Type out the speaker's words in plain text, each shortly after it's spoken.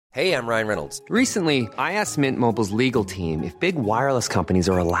Hey, I'm Ryan Reynolds. Recently, I asked Mint Mobile's legal team if big wireless companies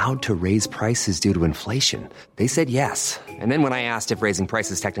are allowed to raise prices due to inflation. They said yes. And then when I asked if raising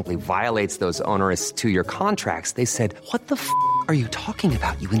prices technically violates those onerous two-year contracts, they said, "What the f*** are you talking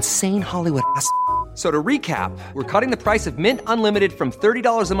about, you insane Hollywood ass?" So to recap, we're cutting the price of Mint Unlimited from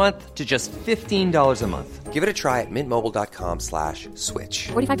 $30 a month to just $15 a month. Give it a try at mintmobile.com/switch.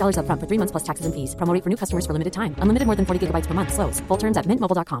 $45 up front for 3 months plus taxes and fees. Promo rate for new customers for limited time. Unlimited more than 40 gigabytes per month. Slows full terms at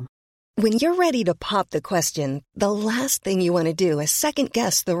mintmobile.com. When you're ready to pop the question, the last thing you want to do is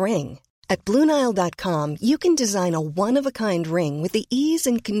second-guess the ring. At BlueNile.com, you can design a one-of-a-kind ring with the ease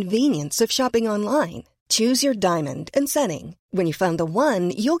and convenience of shopping online. Choose your diamond and setting. When you find the one,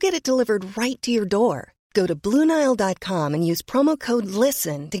 you'll get it delivered right to your door. Go to BlueNile.com and use promo code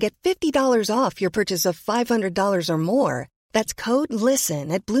LISTEN to get $50 off your purchase of $500 or more. That's code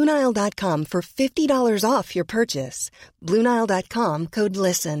LISTEN at BlueNile.com for $50 off your purchase. BlueNile.com, code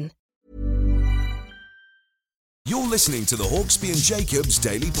LISTEN. You're listening to the Hawksby and Jacobs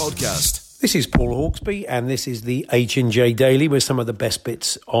Daily Podcast. This is Paul Hawksby, and this is the H&J Daily with some of the best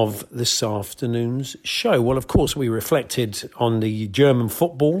bits of this afternoon's show. Well, of course, we reflected on the German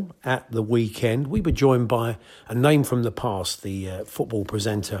football at the weekend. We were joined by a name from the past, the football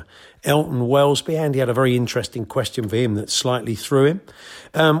presenter, Elton Welsby, and he had a very interesting question for him that slightly threw him.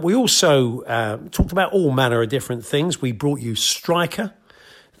 We also talked about all manner of different things. We brought you Striker,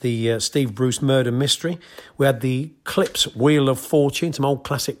 the Steve Bruce murder mystery. We had the Clips Wheel of Fortune, some old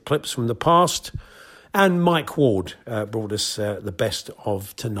classic clips from the past. And Mike Ward brought us the best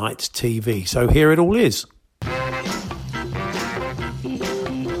of tonight's TV. So here it all is.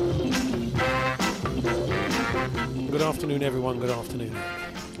 Good afternoon, everyone. Good afternoon.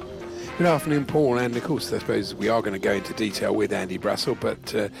 Good afternoon, Paul. And of course, I suppose we are going to go into detail with Andy Brassel,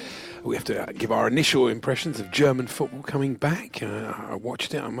 but we have to give our initial impressions of German football coming back. I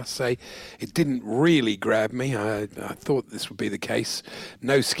watched it. I must say, it didn't really grab me. I thought this would be the case.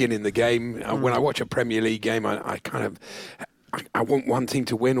 No skin in the game. When I watch a Premier League game, I kind of... I want one team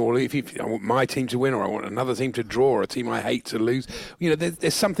to win, or if I want my team to win, or I want another team to draw, or a team I hate to lose. You know,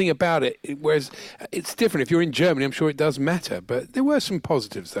 there's something about it. Whereas it's different. If you're in Germany, I'm sure it does matter. But there were some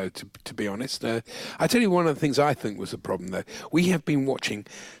positives, though, to be honest. I tell you, one of the things I think was the problem, though. We have been watching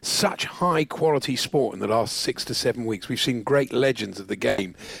such high-quality sport in the last 6 to 7 weeks. We've seen great legends of the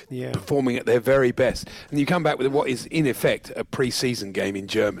game performing at their very best. And you come back with what is, in effect, a pre-season game in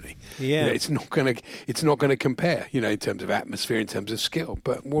Germany. Yeah. You know, it's not going to compare, you know, in terms of atmosphere, in terms of skill.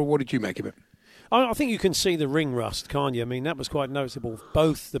 But what did you make of it? I think you can see the ring rust, can't you? I mean, that was quite noticeable.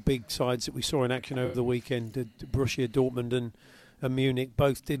 Both the big sides that we saw in action over the weekend, Borussia Dortmund and Munich,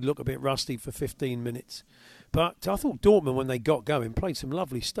 both did look a bit rusty for 15 minutes. But I thought Dortmund, when they got going, played some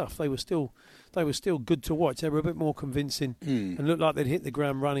lovely stuff. They were still good to watch. They were a bit more convincing and looked like they'd hit the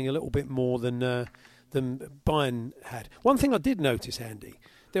ground running a little bit more than Bayern had. One thing I did notice, Andy,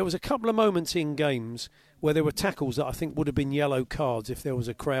 there was a couple of moments in games where there were tackles that I think would have been yellow cards if there was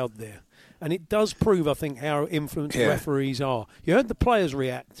a crowd there. And it does prove, I think, how influenced referees are. You heard the players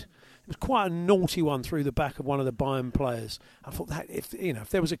react. It was quite a naughty one through the back of one of the Bayern players. I thought that if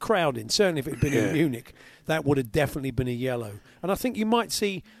there was a crowd in, certainly if it had been in Munich, that would have definitely been a yellow. And I think you might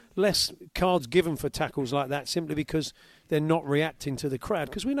see less cards given for tackles like that simply because they're not reacting to the crowd.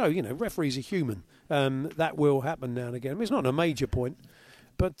 Because we know, referees are human. That will happen now and again. I mean, it's not a major point.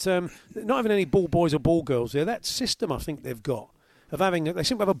 But not having any ball boys or ball girls there, that system I think they've got of having, they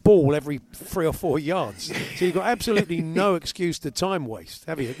seem to have a ball every 3 or 4 yards. So you've got absolutely no excuse to time waste,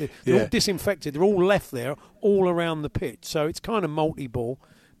 have you? They're all disinfected. They're all left there all around the pitch. So it's kind of multi-ball,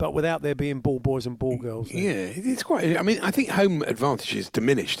 but without there being ball boys and ball girls there. Yeah, it's quite... I mean, I think home advantage is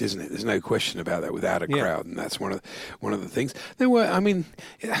diminished, isn't it? There's no question about that without a crowd, and that's one of the things. There were, I mean,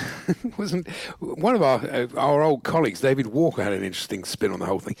 wasn't one of our old colleagues, David Walker, had an interesting spin on the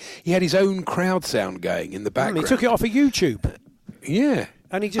whole thing. He had his own crowd sound going in the background. He took it off of YouTube. Yeah.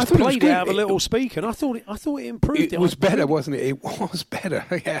 And he just played it out of a little speaker, and I thought it improved. It was better, wasn't it? It was better.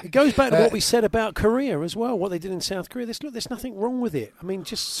 Yeah. It goes back to what we said about Korea as well, what they did in South Korea. There's nothing wrong with it. I mean,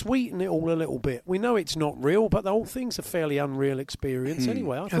 just sweeten it all a little bit. We know it's not real, but the whole thing's a fairly unreal experience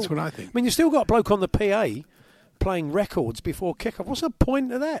anyway. That's what I think. I mean, you've still got a bloke on the PA playing records before kick-off. What's the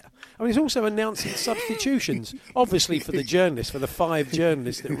point of that? I mean, he's also announcing substitutions, obviously for the journalists, for the 5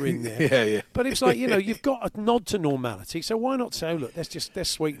 journalists that were in there. Yeah. But it's like, you've got a nod to normality, so why not say, oh, look, let's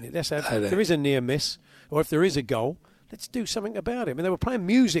sweeten it. If there is a near miss, or if there is a goal, let's do something about it. I mean, they were playing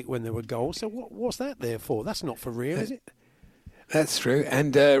music when there were goals, so what's that there for? That's not for real, is it? That's true.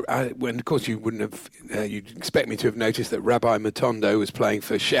 And when, of course, you wouldn't have, you'd expect me to have noticed that Rabbi Matondo was playing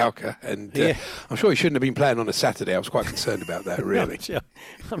for Schalke. And I'm sure he shouldn't have been playing on a Saturday. I was quite concerned about that, really.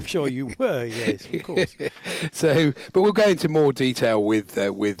 I'm sure you were, yes, of course. But we'll go into more detail with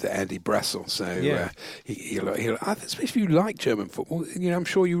Andy Brassel. So he'll especially if you like German football, I'm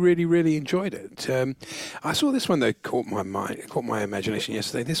sure you really, really enjoyed it. I saw this one that caught my imagination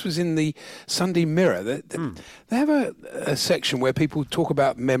yesterday. This was in the Sunday Mirror. They have a section where people talk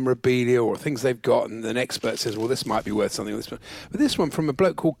about memorabilia or things they've got, and an expert says, well, this might be worth something. But this one from a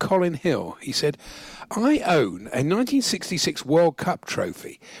bloke called Colin Hill. He said, I own a 1966 World Cup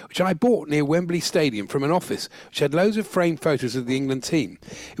trophy, which I bought near Wembley Stadium from an office which had loads of framed photos of the England team.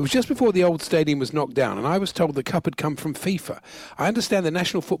 It was just before the old stadium was knocked down, and I was told the cup had come from FIFA. I understand the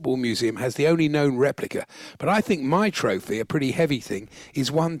National Football Museum has the only known replica, but I think my trophy, a pretty heavy thing,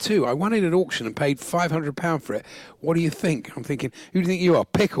 is one too. I won it at auction and paid £500 for it. What do you think? I'm thinking, who do you think you are,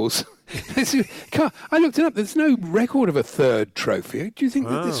 Pickles? I looked it up. There's no record of a third trophy. Do you think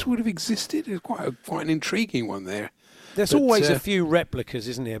that this would have existed? It's quite an intriguing one there. There's always a few replicas,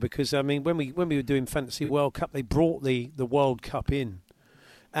 isn't there? Because I mean, when we were doing Fantasy World Cup, they brought the World Cup in,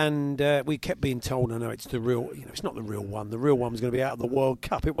 and we kept being told, "No, it's the real. It's not the real one. The real one was going to be out of the World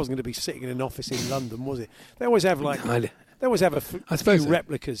Cup. It wasn't going to be sitting in an office in London, was it?" They always have a few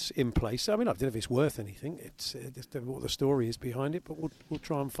replicas in place. I mean, I don't know if it's worth anything. It's just what the story is behind it, but we'll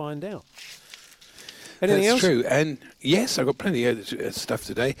try and find out. Anything else? That's true. And yes, I've got plenty of stuff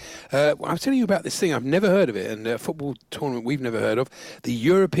today. I was telling you about this thing. I've never heard of it, and a football tournament we've never heard of. The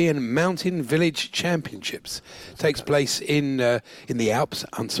European Mountain Village Championships takes place in the Alps,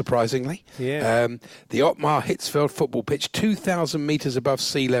 unsurprisingly. Yeah. The Ottmar Hitzfeld football pitch, 2,000 metres above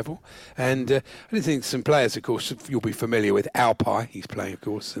sea level. And I don't think some players, of course, you'll be familiar with. Alpi, he's playing, of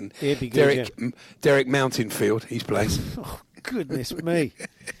course. And Derek Mountainfield, he's playing. Goodness me.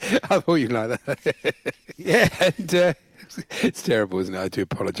 I thought you'd like that. Yeah. And it's terrible, isn't it? I do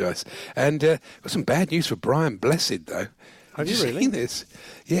apologise. And got some bad news for Brian Blessed, though. Have you really? Seen this?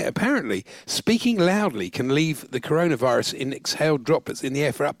 Yeah, apparently speaking loudly can leave the coronavirus in exhaled droplets in the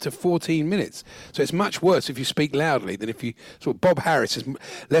air for up to 14 minutes. So it's much worse if you speak loudly than if you... So Bob Harris is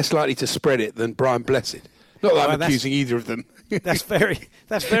less likely to spread it than Brian Blessed. Not that I'm accusing either of them. That's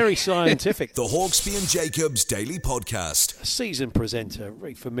very scientific. The Hawksbee and Jacobs Daily Podcast. A seasoned presenter, a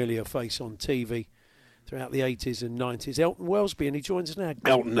very familiar face on TV throughout the 80s and 90s. Elton Wellesby, and he joins us now.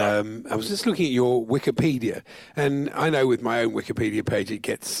 Elton, I was just looking at your Wikipedia, and I know with my own Wikipedia page it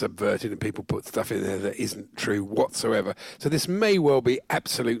gets subverted and people put stuff in there that isn't true whatsoever. So this may well be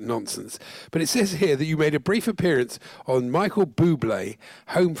absolute nonsense. But it says here that you made a brief appearance on Michael Bublé,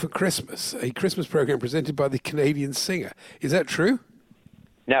 Home for Christmas, a Christmas programme presented by the Canadian singer. Is that true?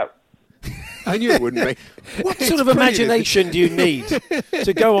 No. I knew it wouldn't be. What sort of imagination do you need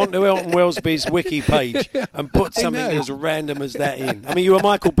to go onto Elton Wellesby's wiki page and put something as random as that in? I mean, you a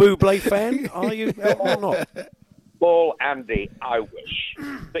Michael Bublé fan? Are you or not? Well, Andy, I wish.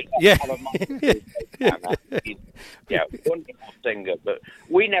 But yeah. Wonderful singer, but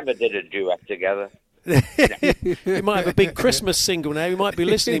we never did a duet together. You might have a big Christmas single now. You might be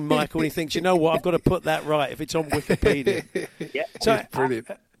listening, Michael, and he thinks, you know what, I've got to put that right if it's on Wikipedia. Yeah. So, brilliant.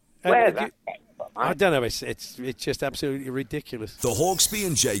 I don't know. It's just absolutely ridiculous. The Hawksbee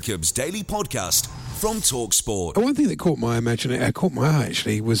and Jacobs Daily Podcast from TalkSport. One thing that caught my eye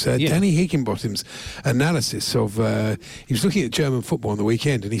actually was Danny Higginbottom's analysis of. He was looking at German football on the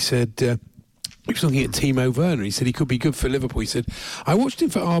weekend, and he said. He was looking at Timo Werner. He said he could be good for Liverpool. He said, I watched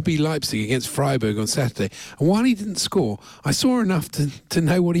him for RB Leipzig against Freiburg on Saturday, and while he didn't score, I saw enough to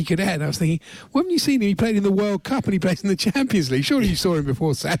know what he could add. I was thinking, well, haven't you seen him? He played in the World Cup and he plays in the Champions League. Surely you saw him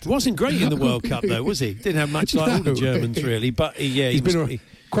before Saturday. Wasn't great in the World Cup, though, was he? Didn't have much like all the Germans, really. But he's been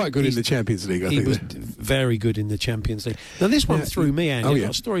quite good in the Champions League, I think. He was very good in the Champions League. Now, this one threw me, Andy.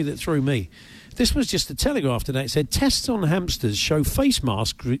 A story that threw me. This was just a Telegraph today. It said, tests on hamsters show face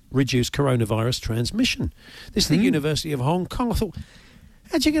masks reduce coronavirus transmission. This is the University of Hong Kong. I thought,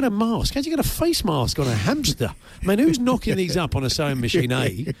 how'd you get a mask? How'd you get a face mask on a hamster? I mean, who's knocking these up on a sewing machine,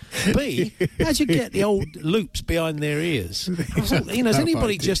 A? B, how'd you get the old loops behind their ears? I thought, has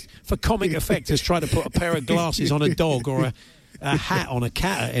anybody just, for comic effect, has tried to put a pair of glasses on a dog or a hat on a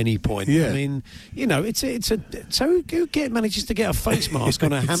cat at any point? Yeah. I mean, so who manages to get a face mask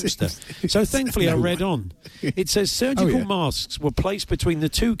on a hamster? So thankfully I read on. It says surgical masks were placed between the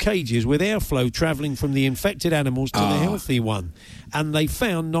two cages with airflow travelling from the infected animals to the healthy one, and they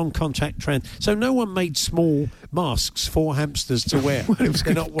found non-contact so no one made small masks for hamsters to wear. Well, it was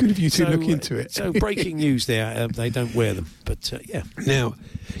good of you to look into it. So breaking news there, they don't wear them, but yeah. Now,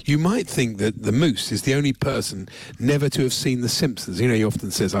 you might think that the moose is the only person never to have seen the Simpsons. You know, he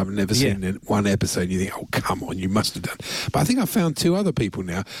often says, I've never seen one episode. You think, oh, come on, you must have done. But I think I've found two other people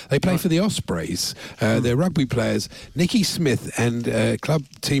now. They play for the Ospreys. They're rugby players. Nicky Smith and club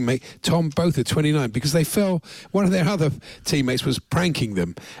teammate Tom, both are 29, because they fell. One of their other teammates was pranking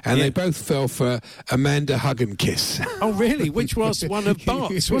them, and they both fell for Amanda Hug and Kiss. Oh, really? Which was one of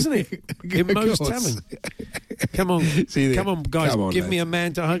Bart's, wasn't it? In Most Talent. Come on, guys, give me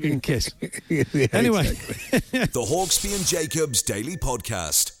Amanda Hug and Kiss. Anyway. Exactly. The Hawksby and Jacobs Daily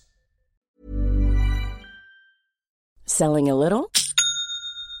Podcast. Selling a little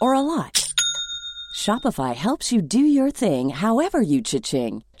or a lot? Shopify helps you do your thing however you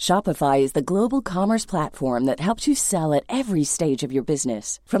cha-ching. Shopify is the global commerce platform that helps you sell at every stage of your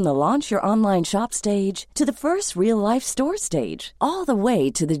business. From the launch your online shop stage to the first real-life store stage, all the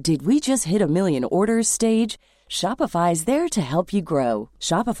way to the did we just hit a million orders stage. Shopify is there to help you grow.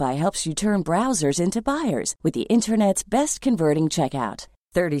 Shopify helps you turn browsers into buyers with the internet's best converting checkout.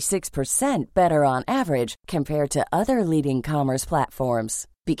 36% better on average compared to other leading commerce platforms.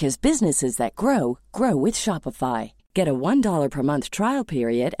 Because businesses that grow, grow with Shopify. Get a $1 per month trial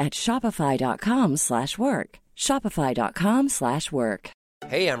period at shopify.com/work. Shopify.com/work.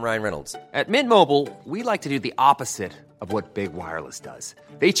 Hey, I'm Ryan Reynolds. At Mint Mobile, we like to do the opposite of what Big Wireless does.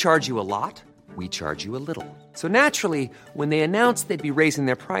 They charge you a lot. We charge you a little. So naturally, when they announced they'd be raising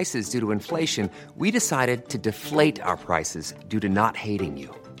their prices due to inflation, we decided to deflate our prices due to not hating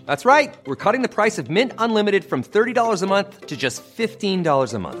you. That's right. We're cutting the price of Mint Unlimited from $30 a month to just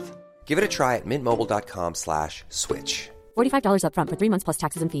 $15 a month. Give it a try at mintmobile.com/switch. $45 up front for 3 months plus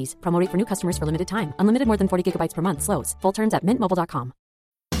taxes and fees. Promo rate for new customers for limited time. Unlimited more than 40 gigabytes per month slows. Full terms at mintmobile.com.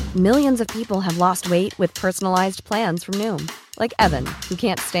 Millions of people have lost weight with personalized plans from Noom. Like Evan, who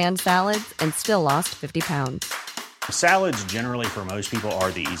can't stand salads and still lost 50 pounds. Salads generally for most people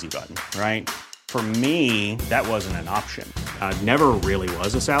are the easy button, right? For me, that wasn't an option. I never really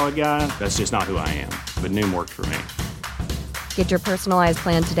was a salad guy. That's just not who I am. But Noom worked for me. Get your personalized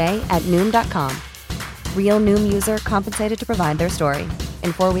plan today at Noom.com. Real Noom user compensated to provide their story.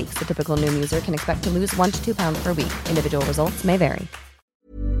 In 4 weeks, the typical Noom user can expect to lose 1 to 2 pounds per week. Individual results may vary.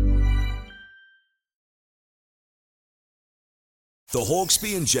 The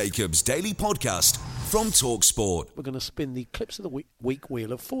Hawksby and Jacobs Daily Podcast from TalkSport. We're going to spin the Clips of the Week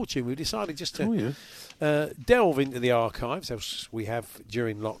Wheel of Fortune. We decided just to delve into the archives, as we have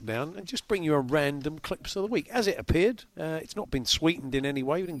during lockdown, and just bring you a random Clips of the Week. As it appeared, it's not been sweetened in any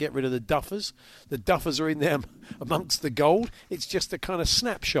way. We didn't get rid of the duffers. The duffers are in there amongst the gold. It's just a kind of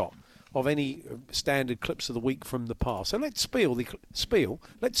snapshot of any standard Clips of the Week from the past. So let's spin the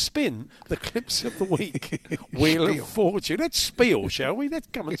Clips of the Week Wheel of Fortune. Let's spiel, shall we? Let's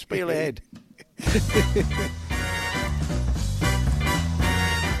come and spiel ahead.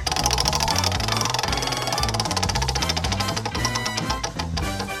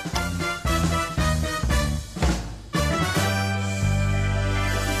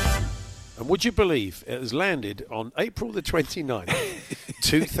 And would you believe it has landed on April the 29th,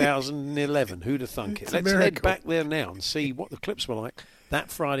 2011. Who'd have thunk it? Let's head back there now and see what the clips were like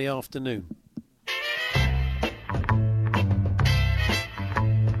that Friday afternoon.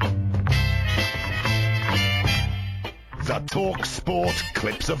 The TalkSport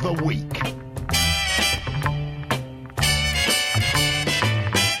Clips of the Week.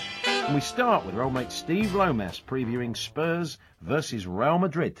 And we start with our old mate Steve Lomas previewing Spurs versus Real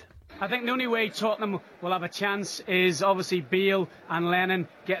Madrid. I think the only way Tottenham will have a chance is obviously Bale and Lennon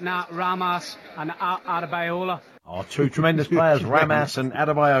getting out Ramas and Adebayola. Oh, two tremendous players, Ramas and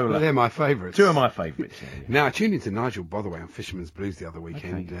Adebayola. Well, they're my favourites. Two of my favourites. Now, I tuned into Nigel Bothaway on Fisherman's Blues the other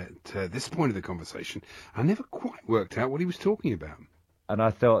weekend. At this point of the conversation, I never quite worked out what he was talking about. And I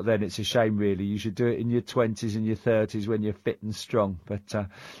thought then it's a shame, really. You should do it in your 20s and your 30s when you're fit and strong. But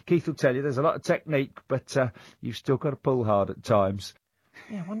Keith will tell you there's a lot of technique, but you've still got to pull hard at times.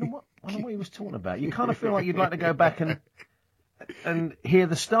 Yeah, I wonder what he was talking about. You kind of feel like you'd like to go back and hear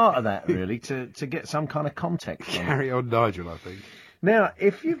the start of that, really, to get some kind of context. Carry on, Nigel, I think. Now,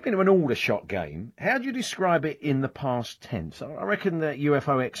 if you've been to an Aldershot game, how do you describe it in the past tense? I reckon the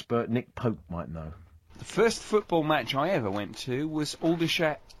UFO expert Nick Pope might know. The first football match I ever went to was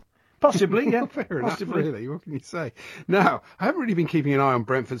Aldershot. Possibly, yeah. Fair enough, really. What can you say? Now, I haven't really been keeping an eye on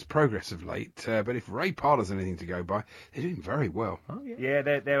Brentford's progress of late, but if Ray Parler's anything to go by, they're doing very well. Oh, yeah,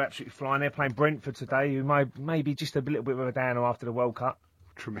 they're absolutely flying. They're playing Brentford today, who may be just a little bit of a downer after the World Cup.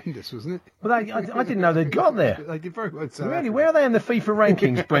 Tremendous, wasn't it? Well, I didn't know they'd got there. They did very well. Really? Where are they in the FIFA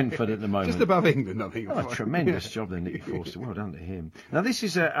rankings, Brentford, at the moment? Just above England, I think. Oh, tremendous job there, Nicky Forster. Well done to him. Now, this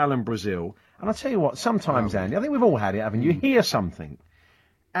is Alan Brazil, and I'll tell you what, sometimes, Andy, I think we've all had it, haven't you? You hear something,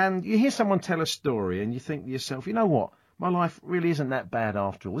 and you hear someone tell a story, and you think to yourself, you know what? My life really isn't that bad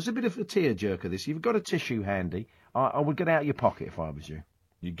after all. It's a bit of a tearjerker, this. You've got a tissue handy. I would get out of your pocket if I was you.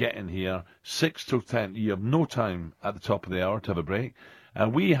 You get in here 6 till 10. You have no time at the top of the hour to have a break.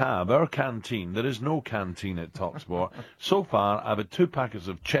 And we have our canteen. There is no canteen at TalkSport. So far, I've had 2 packets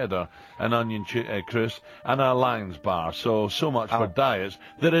of cheddar and onion crisp and a Lions bar. So much for diets.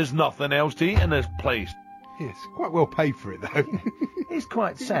 There is nothing else to eat in this place. Yes, quite well paid for it, though. It's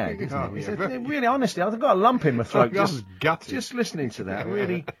quite sad, isn't it? Yeah, really, honestly, I've got a lump in my throat I was gutted. just listening to that. I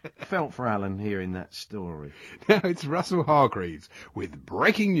really felt for Alan hearing that story. Now it's Russell Hargreaves with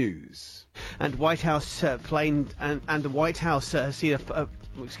breaking news. And White House plane and the White House White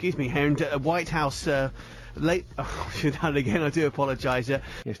House late. Oh, should have done it again. I do apologise. Yes,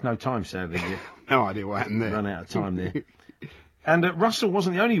 no time, sadly. No idea what happened there. Run out of time there. And Russell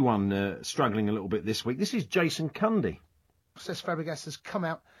wasn't the only one struggling a little bit this week. This is Jason Cundy. Cesc Fabregas has come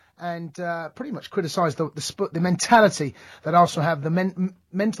out and pretty much criticised the mentality that Arsenal have, the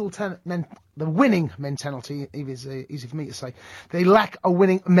winning mentality, easy for me to say. They lack a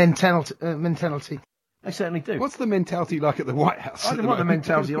winning mentality. They certainly do. What's the mentality like at the White House? I don't know what the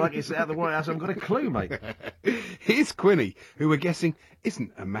mentality like is at the White House. I haven't got a clue, mate. Here's Quinny, who we're guessing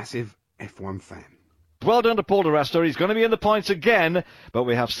isn't a massive F1 fan. Well done to Paul de Resta. He's going to be in the points again, but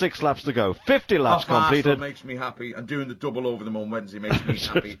we have 6 laps to go. 50 laps completed. Arsenal makes me happy, and doing the double over them on Wednesday makes me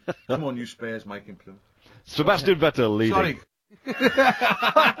happy. Come on, you Spurs, making plum. Sebastian Vettel leading. Sorry.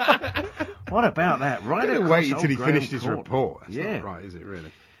 What about that? Right I'm across wait until he Graham finished his Court. report. That's Yeah. not right, is it,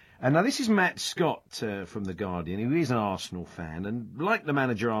 really? And now this is Matt Scott from The Guardian, who is an Arsenal fan, and like the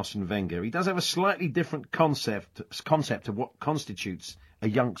manager Arsene Wenger, he does have a slightly different concept of what constitutes a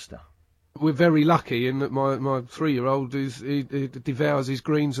youngster. We're very lucky in that my 3-year-old he devours his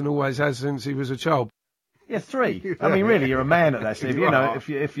greens and always has since he was a child. Yeah, 3. I mean, really, you're a man at that stage. You know, if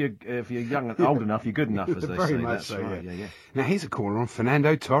you're young and old enough, you're good enough, as they Very say. much That's so, right. yeah. Yeah. Now here's a caller on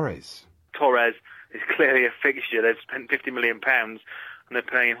Fernando Torres. Torres is clearly a fixture. They've spent £50 million and they're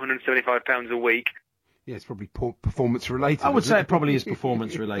paying £175 a week. Yeah, it's probably performance related. I would say it probably is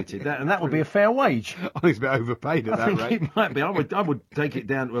performance related, and that would be a fair wage. I think it's a bit overpaid at that rate. It might be. I would take it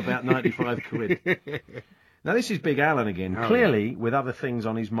down to about 95 quid. Now this is Big Alan again, clearly with other things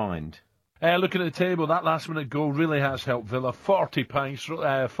on his mind. Looking at the table, that last-minute goal really has helped Villa. 40 points.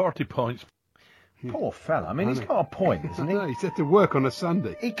 Poor fella. I mean, he's got a point, isn't he? No, he's had to work on a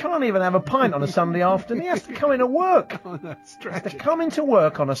Sunday. He can't even have a pint on a Sunday afternoon. He has to come into work. Oh, that's He has tragic. to come into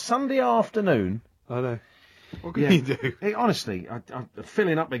work on a Sunday afternoon. I know. What can you do? Hey, honestly, I'm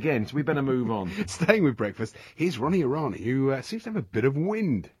filling up again, so we better move on. Staying with breakfast, here's Ronnie Irani, who seems to have a bit of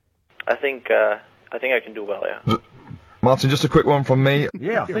wind. I think I can do well, yeah. Martin, just a quick one from me.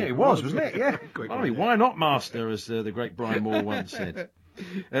 Yeah, I think it was, wasn't it? Yeah. Blimey, why not master, as the great Brian Moore once said.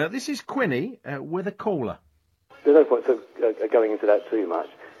 This is Quinny with a caller. There's no point going into that too much.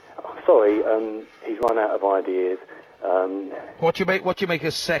 Sorry, he's run out of ideas. What do you make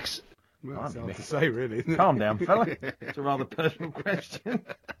of sex? Well, that's hard to say, really, isn't it? Calm down, fella. It's a rather personal question.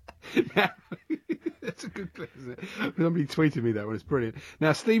 That's a good clip, isn't it? Somebody tweeted me that one. It's brilliant.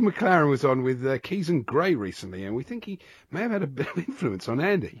 Now, Steve McLaren was on with Keys and Gray recently, and we think he may have had a bit of influence on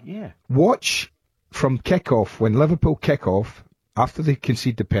Andy. Yeah. Watch from kick-off, when Liverpool kick off, after they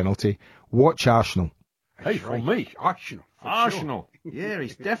concede the penalty, watch Arsenal. Hey, for me. Arsenal. Arsenal. Yeah,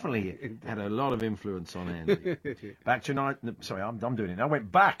 he's definitely had a lot of influence on Andy. Back to sorry, I'm doing it. I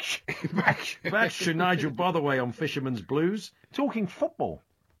went back to Nigel Botherway on Fisherman's Blues, talking football.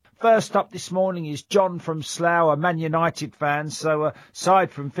 First up this morning is John from Slough, a Man United fan. So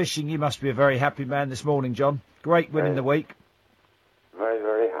aside from fishing, you must be a very happy man this morning, John. Great win in the week. Very,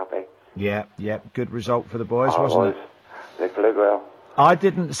 very happy. Yeah, good result for the boys, wasn't it? They played well. I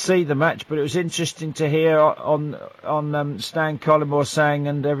didn't see the match, but it was interesting to hear on Stan Collymore saying,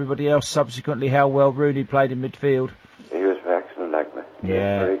 and everybody else subsequently, how well Rooney played in midfield. He was excellent, like me.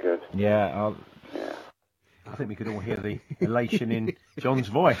 Yeah, Very good. Yeah, I think we could all hear the elation in John's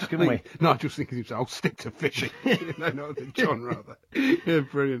voice, couldn't we? Nigel's thinking himself, I'll stick to fishing. No, not to John, rather. Yeah,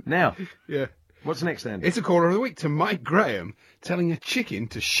 brilliant. Now, yeah. What's next then? It's a caller of the week to Mike Graham telling a chicken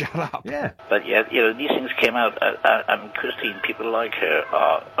to shut up. Yeah. But yeah, these things came out, and Christine, people like her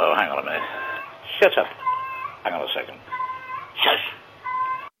are... Oh, hang on a minute. Shut up. Hang on a second. Shush.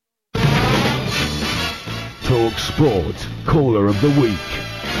 Talk Sport, caller of the week.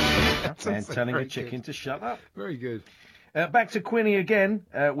 And telling a chicken to shut up. Very good. Back to Quinny again,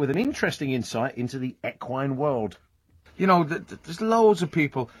 with an interesting insight into the equine world. You know, there's loads of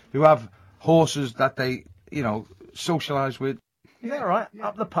people who have horses that they, socialise with. Is that right?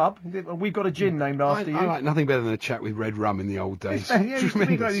 Up the pub. We've got a gin named after you. I like nothing better than a chat with red rum in the old days. Yeah,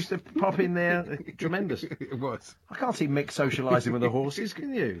 I used to pop in there. Tremendous. It was. I can't see Mick socialising with the horses,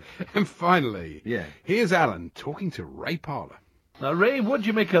 can you? And finally, here's Alan talking to Ray Parlour. Now, Ray, what do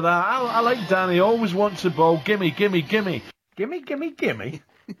you make of that? I like Danny, always wants the ball. Gimme, gimme, gimme. Gimme, gimme, gimme?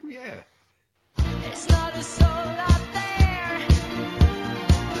 Yeah. It's not a soul out there.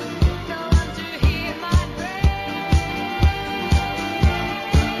 No one to hear my prayer.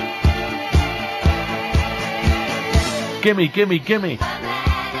 Gimme, gimme, gimme.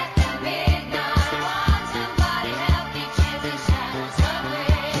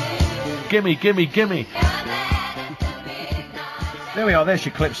 Gimme, gimme, gimme. There we are, there's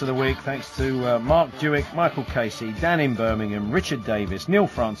your clips of the week, thanks to Mark Dewick, Michael Casey, Dan in Birmingham, Richard Davis, Neil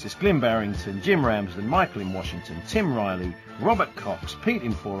Francis, Glyn Barrington, Jim Ramsden, Michael in Washington, Tim Riley, Robert Cox, Pete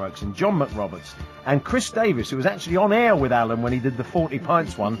in Four Oaks and John McRoberts, and Chris Davis, who was actually on air with Alan when he did the 40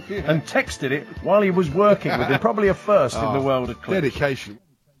 pints one, and texted it while he was working with him, probably a first in the world of clips. Dedication.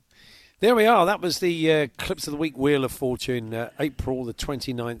 There we are. That was the Clips of the Week Wheel of Fortune, April the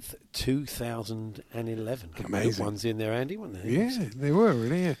 29th, 2011. Amazing. Good ones in there, Andy, weren't they? Yeah, they were,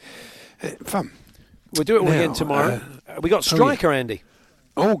 really, fun. We'll do it all Now, again tomorrow. We got Striker, Andy.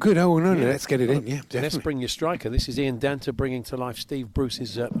 Oh, good. Oh, no, let's get it in. Yeah, definitely. Let's bring your Striker. This is Ian Danter bringing to life Steve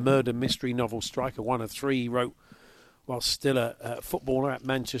Bruce's murder mystery novel Striker, one of three he wrote while still a footballer at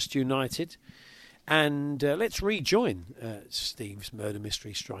Manchester United. And let's rejoin Steve's murder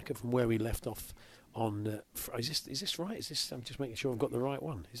mystery Striker from where we left off on... is this right? I'm just making sure I've got the right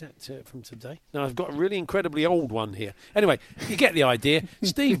one. Is that from today? No, I've got a really incredibly old one here. Anyway, you get the idea.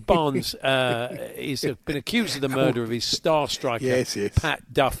 Steve Barnes has been accused of the murder of his star striker, yes.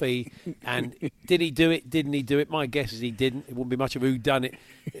 Pat Duffy. And did he do it? Didn't he do it? My guess is he didn't. It wouldn't be much of who done it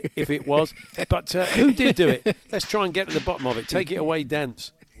if it was. But who did do it? Let's try and get to the bottom of it. Take it away,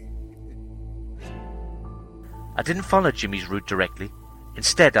 Dance. I didn't follow Jimmy's route directly.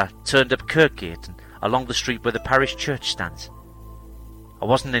 Instead, I turned up Kirkgate and along the street where the parish church stands. I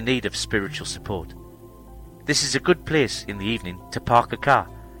wasn't in need of spiritual support. This is a good place in the evening to park a car.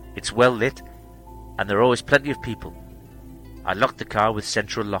 It's well lit, and there are always plenty of people. I locked the car with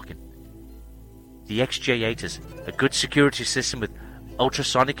central locking. The XJ8 has a good security system with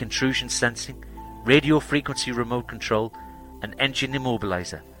ultrasonic intrusion sensing, radio frequency remote control, and engine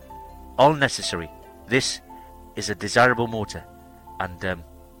immobilizer. All necessary. This is a desirable motor and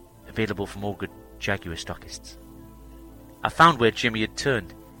available from all good Jaguar stockists. I found where Jimmy had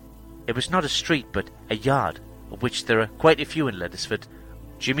turned. It was not a street but a yard, of which there are quite a few in Leddersford.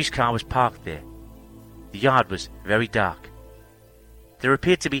 Jimmy's car was parked there. The yard was very dark. There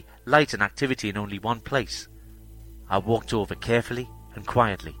appeared to be light and activity in only one place. I walked over carefully and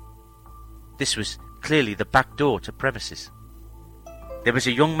quietly. This was clearly the back door to premises. There was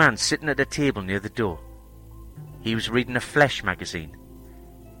a young man sitting at a table near the door. He was reading a Flesh magazine.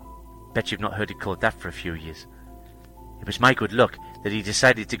 Bet you've not heard it called that for a few years. It was my good luck that he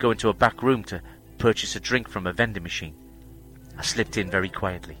decided to go into a back room to purchase a drink from a vending machine. I slipped in very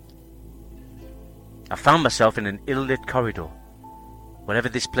quietly. I found myself in an ill-lit corridor. Whatever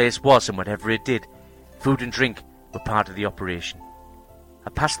this place was and whatever it did, food and drink were part of the operation. I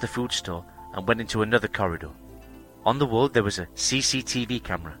passed the food store and went into another corridor. On the wall there was a CCTV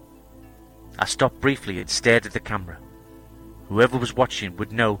camera. I stopped briefly and stared at the camera. Whoever was watching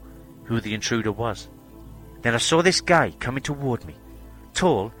would know who the intruder was. Then I saw this guy coming toward me.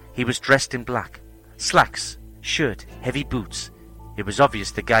 Tall, he was dressed in black. Slacks, shirt, heavy boots. It was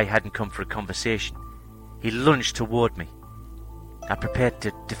obvious the guy hadn't come for a conversation. He lunged toward me. I prepared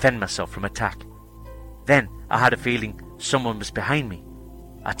to defend myself from attack. Then I had a feeling someone was behind me.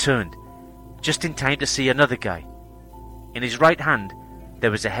 I turned, just in time to see another guy. In his right hand there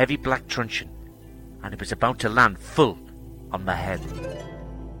was a heavy black truncheon, and it was about to land full on my head.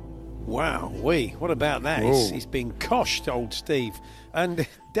 Wow, what about that? He's been coshed, old Steve. And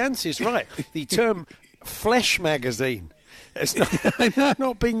Dance is right. The term Flesh magazine has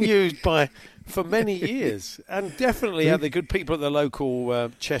not been used for many years, and definitely the good people at the local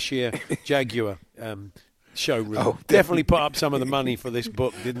Cheshire Jaguar showroom definitely put up some of the money for this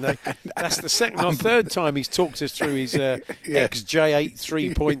book, didn't they? That's the second or third time he's talked us through his XJ8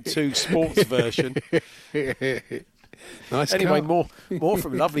 3.2 sports version. Nice anyway, car. more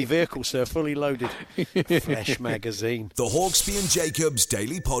from Lovely Vehicle, sir, fully loaded. Flesh magazine. The Hawksby and Jacobs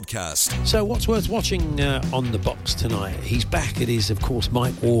Daily Podcast. So what's worth watching on the box tonight? He's back. It is, of course,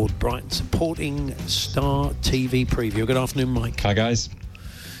 Mike Ward, Brighton supporting Star TV preview. Good afternoon, Mike. Hi, guys.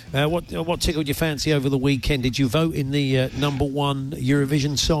 What tickled your fancy over the weekend? Did you vote in the number one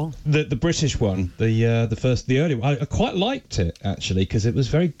Eurovision song? The British one, the early one. I quite liked it actually because it was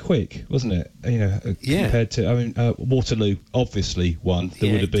very quick, wasn't it? Compared to Waterloo, obviously won.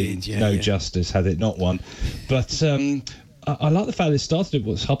 There would have been no justice had it not won. But I like the fact that it started at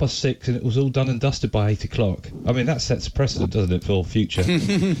 6:30 and it was all done and dusted by 8 o'clock. I mean, that sets a precedent, doesn't it, for future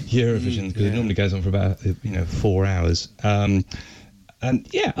Eurovision, because it normally goes on for about 4 hours. And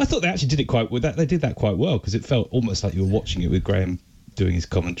yeah, I thought they actually did it quite well. They did that quite well because it felt almost like you were watching it with Graham doing his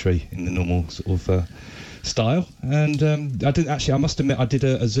commentary in the normal sort of style. And I must admit, I did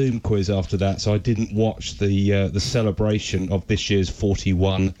a Zoom quiz after that, so I didn't watch the celebration of this year's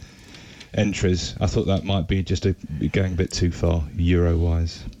 41 entries. I thought that might be just going a bit too far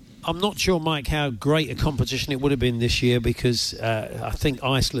Euro-wise. I'm not sure, Mike, how great a competition it would have been this year because I think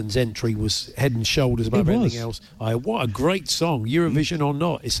Iceland's entry was head and shoulders above everything else. What a great song, Eurovision or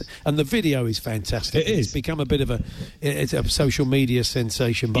not. And the video is fantastic. It's become a bit of a social media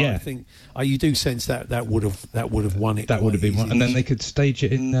sensation, but I think you do sense that would have won it. That would have been one. And then they could stage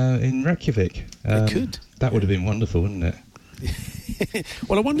it in Reykjavik. They could. That would have been wonderful, wouldn't it?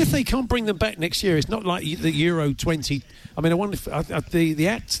 Well, I wonder if they can't bring them back next year. It's not like the Euro 20. I mean, I wonder if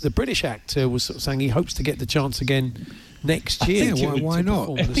the British actor was sort of saying he hopes to get the chance again next year. Why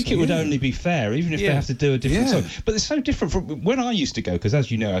not? I think it would only be fair, even if they have to do a different song. But it's so different from when I used to go, because as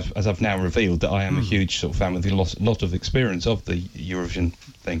you know, as I've now revealed, that I am a huge sort of fan with a lot of experience of the Eurovision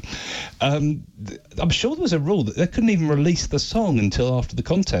thing. I'm sure there was a rule that they couldn't even release the song until after the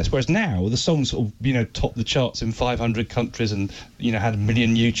contest, whereas now the song sort of topped the charts in 500 countries and had a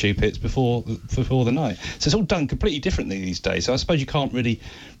million YouTube hits before the night. So it's all done completely differently these days. So I suppose you can't really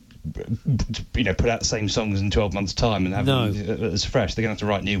put out the same songs in 12 months' time and have them as fresh. They're going to have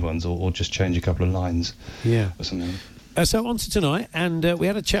to write new ones or just change a couple of lines or something. So on to tonight, and we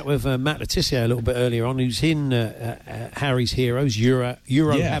had a chat with Matt Letizia a little bit earlier on, who's in Harry's Heroes, Euro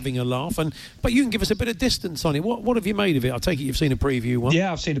having a laugh. But you can give us a bit of distance on it. What have you made of it? I take it you've seen a preview one.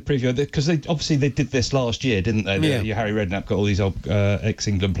 Yeah, I've seen a preview because they did this last year, didn't they? Harry Redknapp got all these old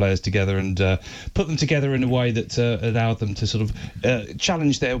ex-England players together and put them together in a way that allowed them to sort of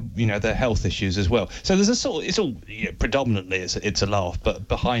challenge their health issues as well. So there's it's all predominantly it's a laugh, but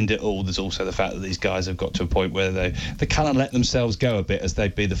behind it all, there's also the fact that these guys have got to a point where they kind of let themselves go a bit, as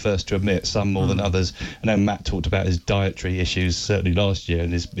they'd be the first to admit, some more than others. I know Matt talked about his dietary issues certainly last year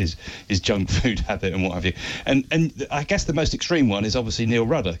and his junk food habit and what have you. And I guess the most extreme one is obviously Neil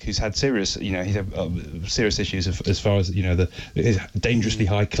Ruddock, who's had serious issues as far as his dangerously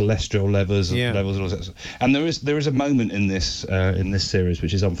high cholesterol levels and all that. And there is a moment in this series,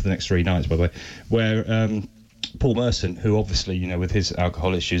 which is on for the next 3 nights, by the way, where Paul Merson, who obviously, with his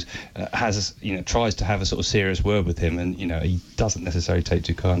alcohol issues, tries to have a sort of serious word with him, and he doesn't necessarily take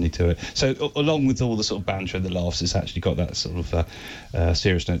too kindly to it. So along with all the sort of banter and the laughs, it's actually got that sort of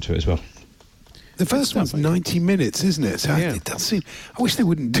serious note to it as well. The first one's 90 minutes, isn't it? So it does seem. I wish they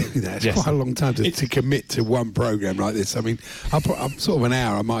wouldn't do that. It's quite a long time to commit to one programme like this. I mean, I'm sort of an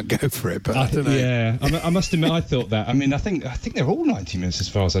hour. I might go for it, but I don't know. Yeah, I must admit, I thought that. I mean, I think they're all 90 minutes as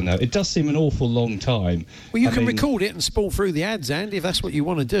far as I know. It does seem an awful long time. Well, you can record it and spool through the ads, Andy, if that's what you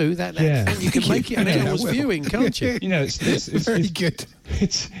want to do. You can make it an hour's viewing, can't you? It's very good.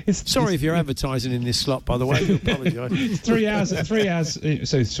 Sorry if you're advertising in this slot, by the way. I do apologise. 3 hours.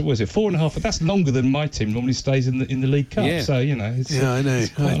 So what is it? 4.5. But that's longer than my team normally stays in the League Cup. Yeah. So I know.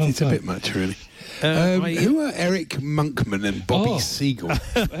 It's a bit much, really. Who are Eric Monkman and Bobby Seagull?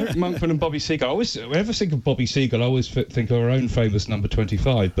 Eric Monkman and Bobby Seagull. Whenever I think of Bobby Seagull, I always think of our own famous number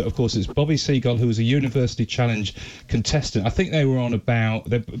 25. But of course, it's Bobby Seagull, who was a University Challenge contestant. I think they were on about.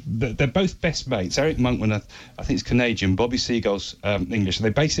 They're both best mates. Eric Monkman, I think, is Canadian. Bobby Seagull's English.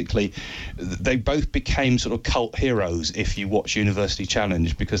 And they both became sort of cult heroes if you watch University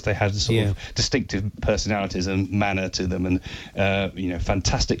Challenge, because they had sort of distinctive personalities and manner to them, and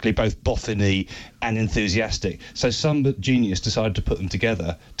fantastically both boffiny and enthusiastic. So some genius decided to put them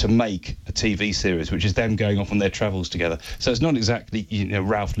together to make a TV series, which is them going off on their travels together. So it's not exactly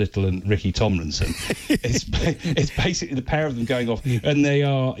Ralph Little and Ricky Tomlinson. it's basically the pair of them going off, and they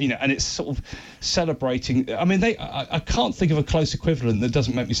are and it's sort of celebrating. I mean, I can't think of a close equivalent that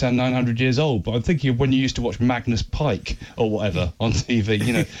doesn't make me sound 900 years old. But I'm thinking of when you used to watch Magnus Pike or whatever on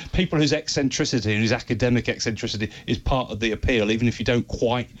TV. People whose eccentricity and whose academic eccentricity is part of the appeal, even if you don't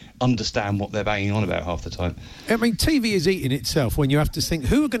quite understand what they're banging banging on about half the time. I mean, TV is eating itself when you have to think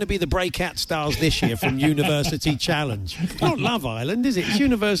who are going to be the breakout stars this year from University Challenge. Not Love Island, is it? It's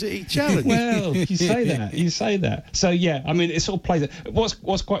University Challenge. Well, you say that. So yeah, I mean, it sort of plays.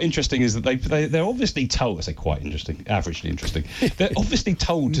 What's quite interesting is that they're obviously told. I say quite interesting, averagely interesting. They're obviously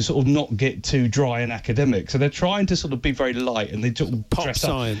told to sort of not get too dry and academic. So they're trying to sort of be very light, and they sort of Pop dress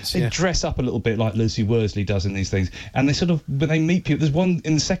science, up. They dress up a little bit like Lucy Worsley does in these things. And they sort of, when they meet people, there's one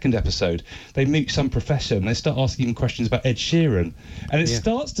in the second episode. They meet some professor and they start asking him questions about Ed Sheeran, and it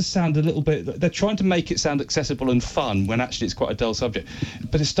starts to sound a little bit. They're trying to make it sound accessible and fun when actually it's quite a dull subject.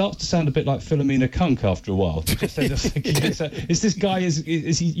 But it starts to sound a bit like Philomena Kunk after a while. Because they're just thinking, is this guy is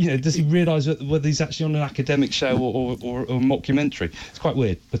he, you know, does he realise whether he's actually on an academic show or a mockumentary? It's quite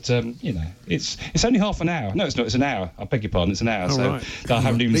weird, but you know, it's only half an hour. No, it's not. It's an hour. I beg your pardon. It's an hour. I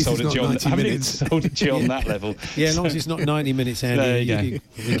haven't even sold it to you on. I haven't even sold it to you on that level. Yeah, as long as it's not 90 minutes, Andy,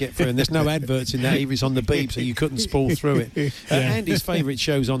 you get through. And there's no adverts in that. Either it's on the beep, so you couldn't spool through it. Andy's favourite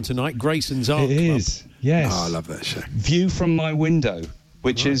show's on tonight, Grayson's Art Club. It is. Yes. Oh, I love that show. View from my window,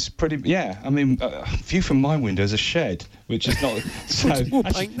 which is pretty. Yeah, I mean, view from my window is a shed, which is not. So we'll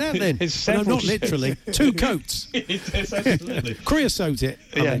paint that then. No, not literally. 2 coats. Yes, absolutely. Creosote it.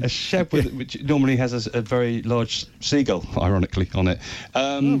 A shed which normally has a very large seagull, ironically, on it.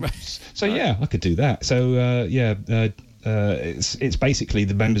 So yeah, I could do that. So it's basically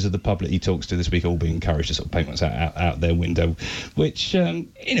the members of the public he talks to this week all being encouraged to sort of paint what's out their window, which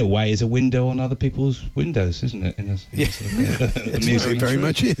in a way is a window on other people's windows, isn't it? It very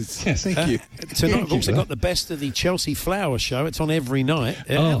much is. Yes, thank you. Tonight we've also got the best of the Chelsea Flower Show. It's on every night.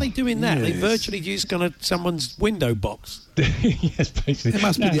 How are they doing that? They virtually just gone to someone's window box. Yes, basically. It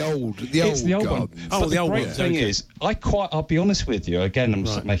must be the old one. Oh, the old one. The thing is, I'll be honest with you, again,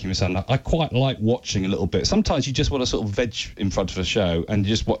 I'm making this sound, I quite like watching a little bit. Sometimes you just want to sort of veg in front of a show and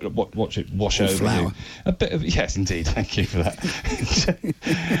just watch it wash over flower. you. A bit of, yes, indeed, thank you for that.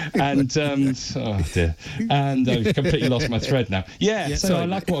 And, oh dear. And I've completely lost my thread now. So I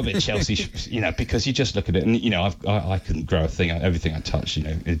like what a bit Chelsea, you know, because you just look at it and, you know, I couldn't grow a thing, everything I touch, you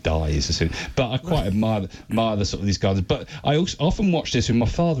know, it dies as soon. But I quite admire the sort of these gardens. But I also often watch this with my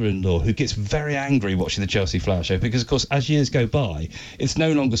father-in-law, who gets very angry watching the Chelsea Flower Show because, of course, as years go by, it's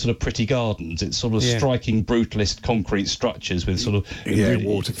no longer sort of pretty gardens. It's sort of striking brutalist concrete structures with sort of really,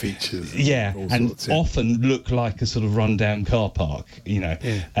 water features. And often look like a sort of run-down car park. You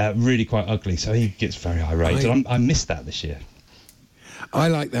know, really quite ugly. So he gets very irate. And I missed that this year. I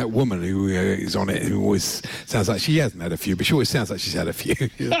like that woman who is on it, who always sounds like she hasn't had a few, but she always sounds like she's had a few.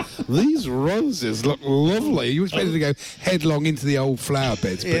 These roses look lovely. You expected to go headlong into the old flower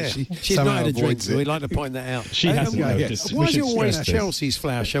beds, but she's not had a drink. We'd like to point that out. She hasn't noticed. Why is it always Chelsea's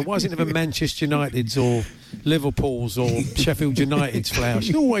Flower Show? Why is it never Manchester United's or Liverpool's or Sheffield United's Flower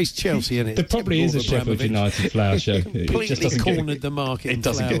Show? Always Chelsea in it. There probably is a Sheffield United Flower Show. Completely cornered the market in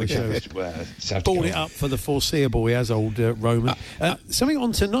flower shows. Bought it up for the foreseeable, he has, old Roman. Something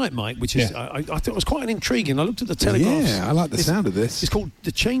on tonight, Mike, which is I thought was quite an intriguing. I looked at the Telegraph. Yeah, I like the sound of this. It's called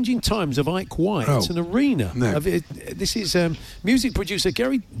The Changing Times of Ike White. It's an arena. This is music producer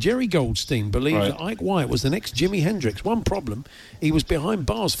Jerry Goldstein believed that Ike White was the next Jimi Hendrix. One problem, he was behind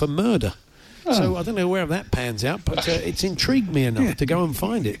bars for murder. So I don't know where that pans out, but it's intrigued me enough to go and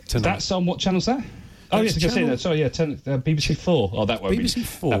find it tonight. That's on what channel's that? Oh, yes, I can see that. Sorry, BBC 4. Oh, that won't BBC be... BBC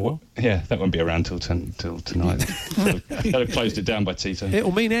 4? That won't be around till tonight. They'll have closed it down by Tito.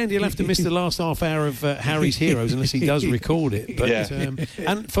 It'll mean Andy will have to miss the last half hour of Harry's Heroes unless he does record it. But,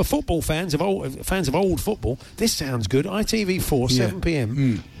 and for football fans of old football, this sounds good. ITV4, 7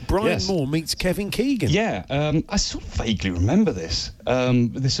 p.m. Brian Moore meets Kevin Keegan. I sort of vaguely remember this.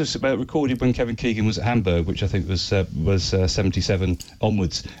 This was recorded when Kevin Keegan was at Hamburg, which I think was 77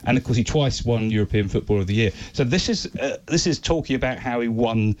 onwards, and of course he twice won European Footballer of the Year. So this is talking about how he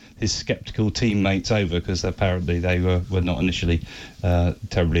won his sceptical teammates over, because apparently they were not initially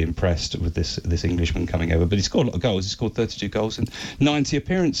terribly impressed with this Englishman coming over. But he scored a lot of goals. He scored 32 goals in 90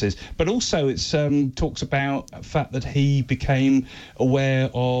 appearances. But also it's talks about the fact that he became aware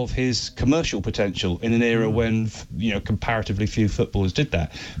of his commercial potential in an era when comparatively few footballers did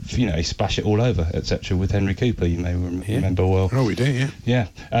that. He splashed it all over, etc. with Henry Cooper, you may remember well. Oh, we do,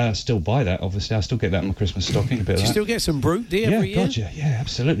 still buy that, obviously. I still get that in my Christmas stocking, a bit do you still get some Brute every year? Yeah,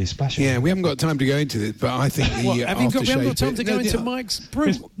 absolutely, splash it. Yeah, we haven't got time to go into it, but I think we haven't got time to go into Mike's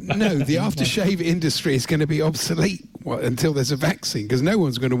Brute. No, the aftershave industry is going to be obsolete until there's a vaccine, because no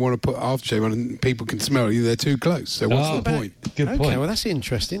one's going to want to put aftershave on and people can smell you, they're too close. So what's the point? Good point. Okay, well, that's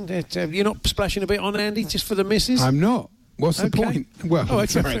interesting. You're not splashing a bit on Andy just for the missus? I'm not. What's the point? Well,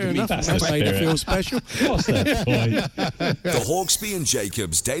 fair enough. That's made her feel special. What's the point? The Hawksbee and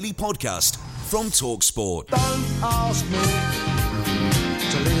Jacobs Daily Podcast from TalkSport. Don't ask me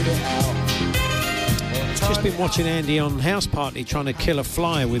to leave it out. Just been watching Andy on House Party trying to kill a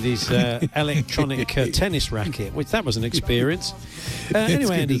fly with his electronic tennis racket, which that was an experience.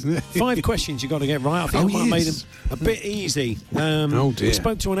 Anyway, Andy, 5 questions you've got to get right. I think I might have made them a bit easy. Oh, dear. We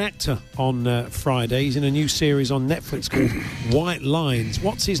spoke to an actor on Friday. He's in a new series on Netflix called White Lines.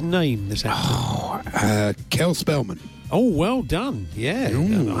 What's his name, this actor? Kel Spellman. Oh, well done. Yeah.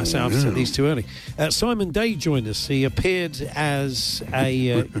 I say I've said these too early. Simon Day joined us. He appeared as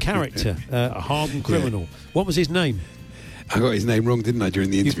a character, a hardened criminal. What was his name? I got his name wrong, didn't I, during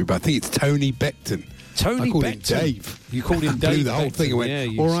the interview? But I think it's Tony Beckton. Tony I called Beckton. him Dave. You called him I Dave. blew the whole thing and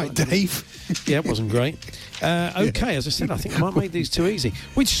went, all right, Dave. Yeah, it wasn't great. Okay, as I said, I think I might make these too easy.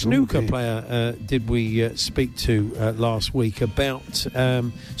 Which snooker player did we speak to last week about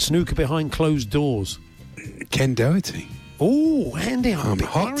snooker behind closed doors? Ken Doherty. Oh, Andy, I'm a bit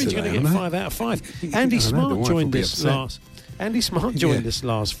hot worried you're going to today, get aren't 5 out of 5. Andy Smart joined us last. Andy Smart joined us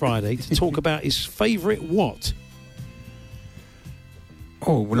last Friday to talk about his favourite what?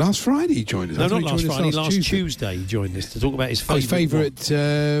 Oh, well, last Friday he joined us. No, not last Friday. Last Tuesday he joined us to talk about his favourite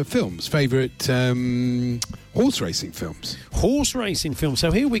films, favourite horse racing films. Horse racing films.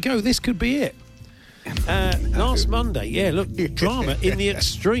 So here we go. This could be it. Last Monday, look, drama in the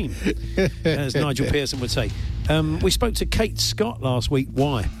extreme, as Nigel Pearson would say. We spoke to Kate Scott last week.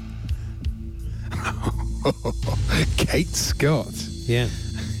 Why? Kate Scott? Yeah.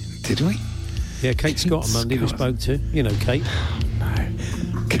 Did we? Yeah, Kate Scott on Monday we spoke to. You know Kate. No.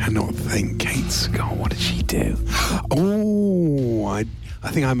 Cannot think. Kate Scott, what did she do? Oh, I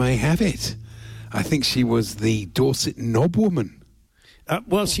think I may have it. I think she was the Dorset knob woman.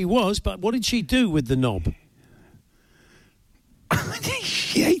 Well, she was, but what did she do with the knob?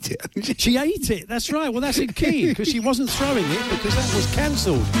 She ate it. She ate it. That's right. Well, that's in key because she wasn't throwing it because that was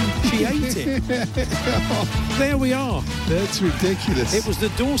cancelled. She ate it. There we are. That's ridiculous. It was the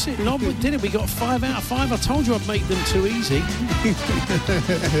Dorset knob that did it. We got 5 out of 5. I told you I'd make them too easy.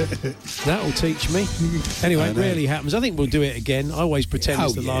 That'll teach me. Anyway, it rarely happens. I think we'll do it again. I always pretend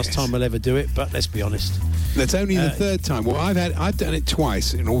it's the last time we'll ever do it, but let's be honest. That's only the third time. Well, I've done it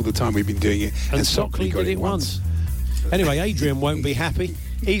twice in all the time we've been doing it, and Stockley did it once. Anyway, Adrian won't be happy.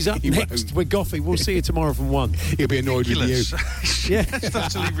 He's up next with Goffey. We'll see you tomorrow from 1. He'll be annoyed with you. Yeah, that's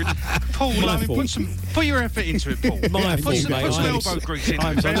utterly ridiculous. Paul, put your effort into it, Paul. My put fault, mate. Put some elbow grease in it.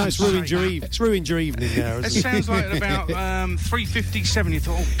 I know it's ruined your evening now. It sounds like at about 3:57 you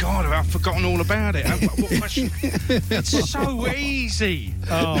thought, oh God, I've forgotten all about it. What question? It's so easy.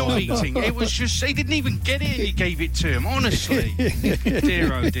 Not eating. It was just he didn't even get it and you gave it to him. Honestly,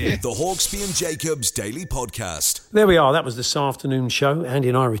 dear oh dear. The Hawksby and Jacobs Daily Podcast. There we are. That was this afternoon show.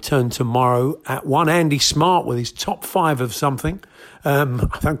 Andy and I return tomorrow at 1. Andy Smart with his top 5 of something. I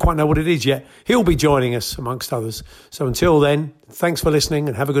don't quite know what it is yet. He'll be joining us, amongst others. So until then, thanks for listening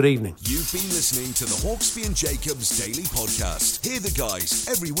and have a good evening. You've been listening to the Hawksby and Jacobs Daily Podcast. Hear the guys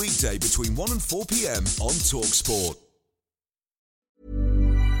every weekday between 1 and 4 p.m. on TalkSport.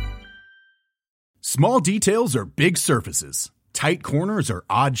 Small details are big surfaces. Tight corners are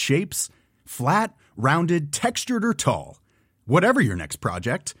odd shapes. Flat, rounded, textured, or tall. Whatever your next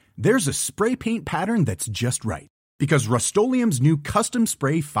project, there's a spray paint pattern that's just right. Because Rust-Oleum's new Custom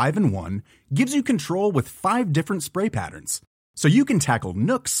Spray 5-in-1 gives you control with 5 different spray patterns. So you can tackle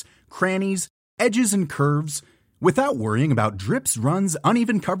nooks, crannies, edges, and curves without worrying about drips, runs,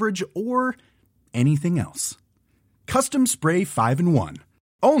 uneven coverage, or anything else. Custom Spray 5-in-1.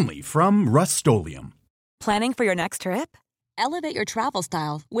 Only from Rust-Oleum. Planning for your next trip? Elevate your travel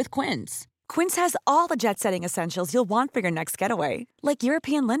style with Quince. Quince has all the jet-setting essentials you'll want for your next getaway, like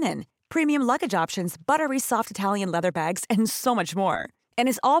European linen, premium luggage options, buttery soft Italian leather bags, and so much more. And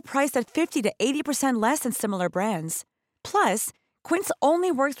is all priced at 50 to 80% less than similar brands. Plus, Quince only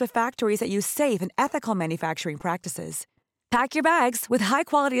works with factories that use safe and ethical manufacturing practices. Pack your bags with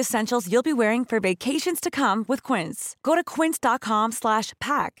high-quality essentials you'll be wearing for vacations to come with Quince. Go to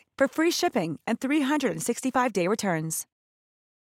quince.com/pack for free shipping and 365-day returns.